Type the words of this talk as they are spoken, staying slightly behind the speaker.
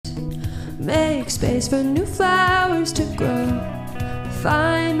Make space for new flowers to grow.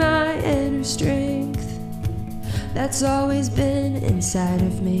 Find my inner strength that's always been inside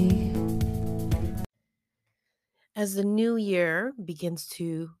of me. As the new year begins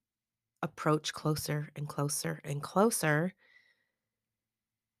to approach closer and closer and closer,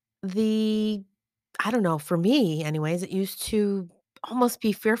 the I don't know, for me anyways, it used to almost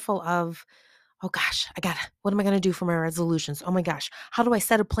be fearful of, "Oh gosh, what am I gonna do for my resolutions? Oh my gosh, how do I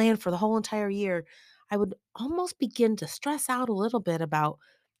set a plan for the whole entire year?" I would almost begin to stress out a little bit about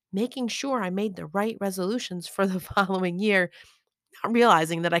making sure I made the right resolutions for the following year, not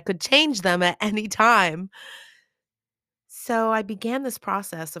realizing that I could change them at any time. So I began this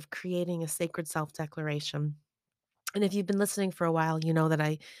process of creating a sacred self declaration. And if you've been listening for a while, you know that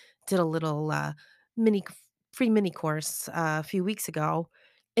I did a little mini free mini course a few weeks ago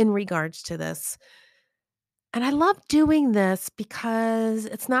in regards to this. And I love doing this because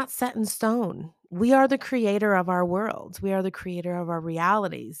it's not set in stone. We are the creator of our worlds. We are the creator of our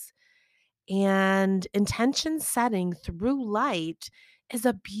realities. And intention setting through light is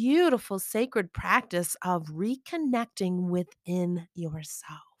a beautiful sacred practice of reconnecting within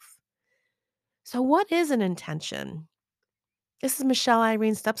yourself. So, what is an intention? This is Michelle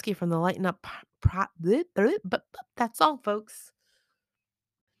Irene Stupsky from the Lighten Up but that's all, folks.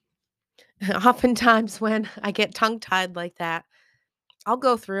 Oftentimes, when I get tongue tied like that, I'll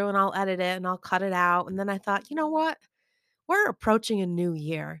go through and I'll edit it and I'll cut it out. And then I thought, you know what? We're approaching a new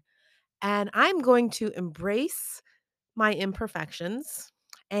year, and I'm going to embrace my imperfections.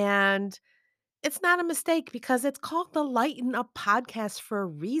 And it's not a mistake because it's called the Lighten Up Podcast for a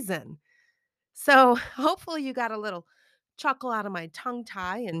reason. So hopefully you got a little chuckle out of my tongue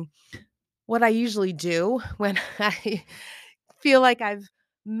tie. And what I usually do when I feel like I've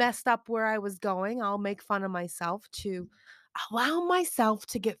messed up where I was going, I'll make fun of myself to allow myself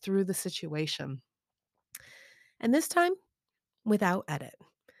to get through the situation. And this time, without edit.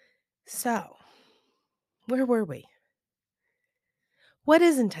 So, where were we? What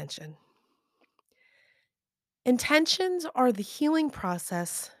is intention? Intentions are the healing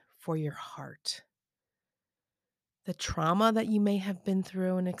process for your heart. The trauma that you may have been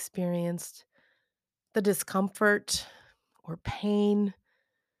through and experienced, the discomfort or pain,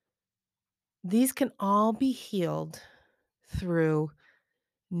 these can all be healed through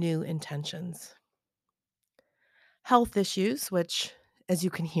new intentions. Health issues, which, as you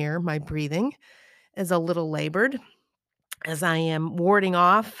can hear, my breathing is a little labored as I am warding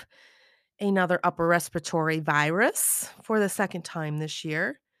off another upper respiratory virus for the second time this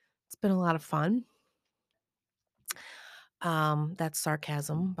year. It's been a lot of fun. That's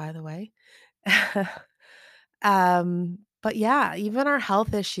sarcasm, by the way. But yeah, even our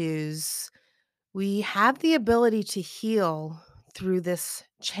health issues, we have the ability to heal through this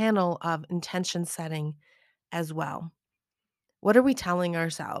channel of intention setting as well. What are we telling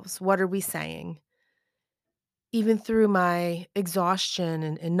ourselves? What are we saying? Even through my exhaustion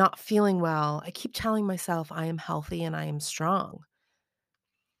and not feeling well, I keep telling myself I am healthy and I am strong.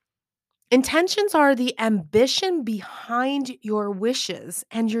 Intentions are the ambition behind your wishes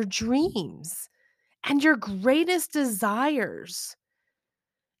and your dreams and your greatest desires.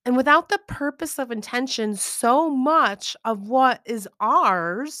 And without the purpose of intention, so much of what is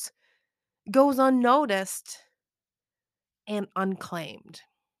ours goes unnoticed and unclaimed.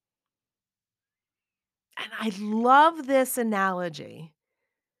 And I love this analogy.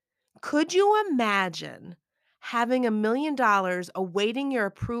 Could you imagine having $1 million awaiting your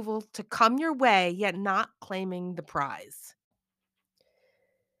approval to come your way, yet not claiming the prize?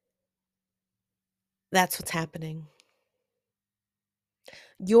 That's what's happening.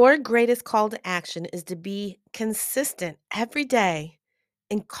 Your greatest call to action is to be consistent every day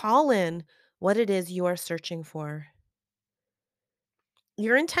and call in what it is you are searching for.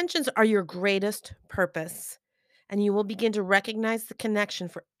 Your intentions are your greatest purpose, and you will begin to recognize the connection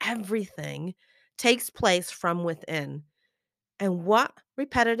for everything takes place from within. And what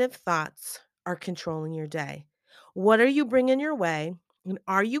repetitive thoughts are controlling your day? What are you bringing your way? And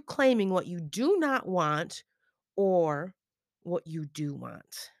are you claiming what you do not want or what you do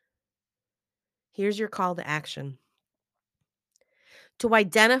want? Here's your call to action: to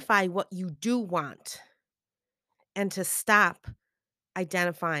identify what you do want and to stop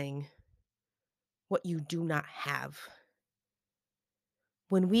identifying what you do not have.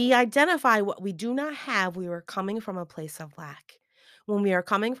 When we identify what we do not have, we are coming from a place of lack. When we are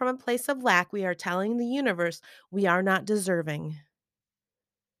coming from a place of lack, we are telling the universe we are not deserving,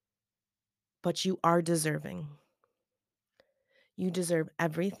 but you are deserving. You deserve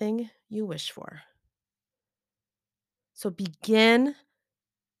everything you wish for. So begin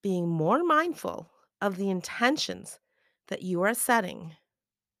being more mindful of the intentions that you are setting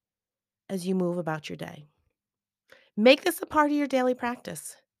as you move about your day. Make this a part of your daily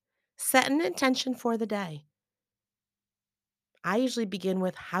practice. Set an intention for the day. I usually begin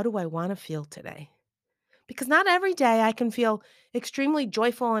with, how do I want to feel today? Because not every day I can feel extremely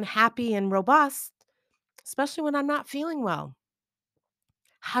joyful and happy and robust, especially when I'm not feeling well.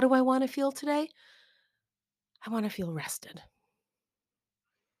 How do I want to feel today? I want to feel rested.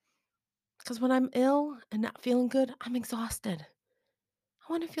 Because when I'm ill and not feeling good, I'm exhausted.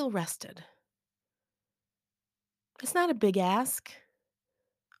 I want to feel rested. It's not a big ask,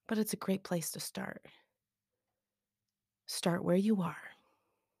 but it's a great place to start. Start where you are.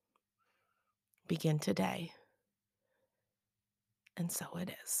 Begin today. And so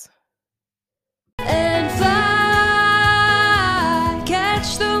it is.